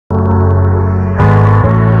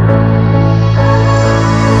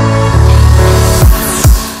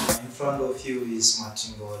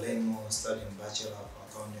Bachelor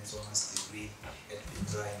of Accountancy Honours degree at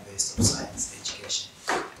Beneficiary University of Science Education.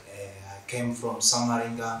 I came from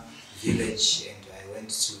Samaringa village and I went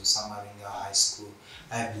to Samaringa High School.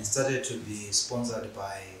 I have been started to be sponsored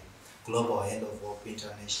by Global Hand of Hope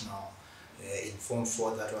International in Form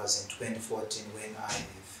 4. That was in 2014 when I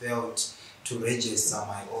failed to register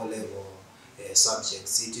my O-level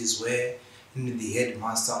subjects. It is where the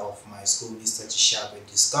headmaster of my school, Mr. Chishabe,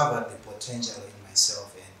 discovered the potential in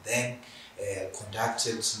myself and then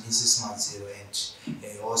conducted Mrs. Maziro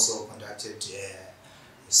and also conducted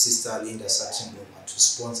Sister Linda Satingoma to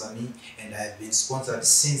sponsor me, and I've been sponsored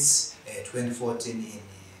since 2014 in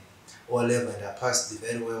O-level, and I passed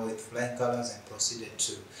very well with flying colors and proceeded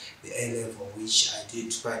to the A-level, which I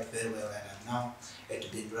did quite very well, and I'm now at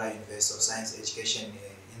Beneficiary University of Science Education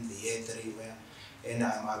in the year 3 and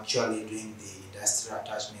I'm actually doing the industrial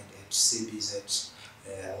attachment at CBZ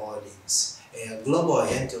Holdings. Global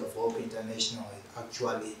Hand of Hope International is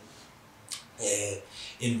actually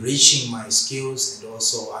enriching my skills and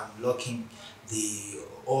also unlocking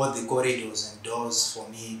all the corridors and doors for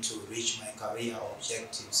me to reach my career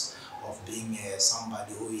objectives of being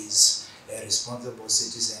somebody who is a responsible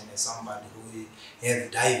citizen and somebody who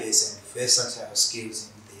has diverse and versatile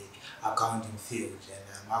skills in the accounting field. And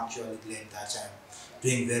I'm actually glad that I'm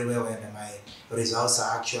doing very well and my results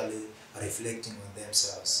are actually reflecting on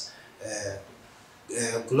themselves.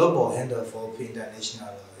 Global Hand of Hope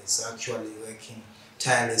International is actually working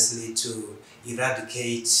tirelessly to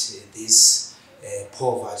eradicate this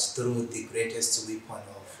poverty through the greatest weapon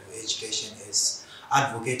of education, as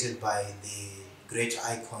advocated by the great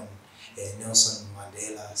icon Nelson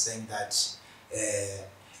Mandela, saying that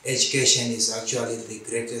education is actually the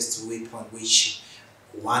greatest weapon which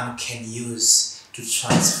one can use to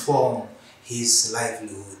transform his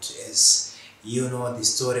livelihood. As you know the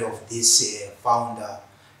story of this founder,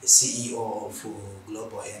 the CEO of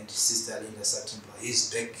Global Hand, Sister Linda Satingoma.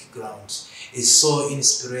 His background is so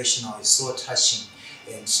inspirational, it's so touching,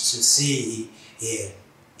 and to see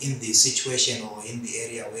in the situation or in the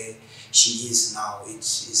area where she is now, it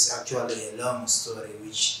is actually a long story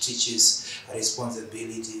which teaches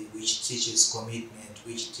responsibility, which teaches commitment,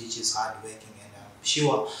 which teaches hard working, and I'm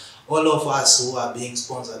sure all of us who are being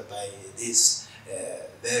sponsored by this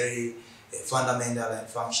very fundamental and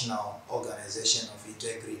functional organization of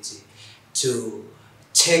integrity to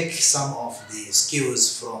take some of the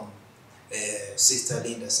skills from Sister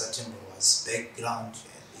Linda Satingoma's background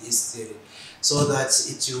and history, so that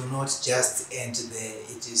it will not just end there.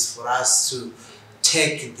 It is for us to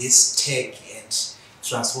take this tech and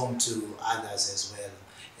transform to others as well.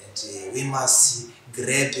 And we must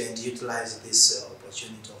grab and utilize this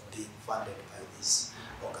opportunity of being funded by this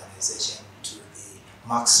organization to the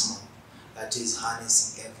maximum, that is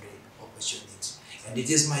harnessing every opportunity. And it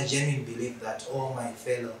is my genuine belief that all my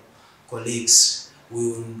fellow colleagues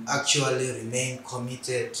will actually remain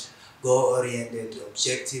committed, goal-oriented,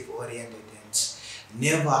 objective-oriented, and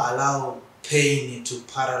never allow pain to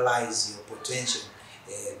paralyze your potential.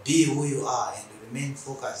 Be who you are and remain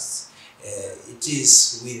focused. It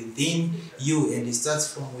is within you and it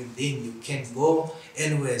starts from within. You can go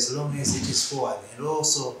anywhere as long as it is forward, and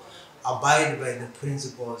also abide by the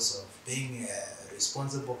principles of being a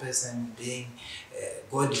responsible person, being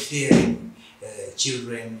God-fearing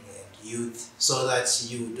children and youth, so that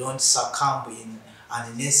you don't succumb in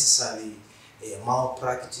unnecessary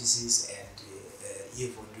malpractices and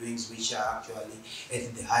evil doings, which are actually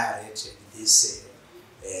at the higher rate at this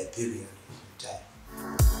period in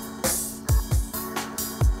time.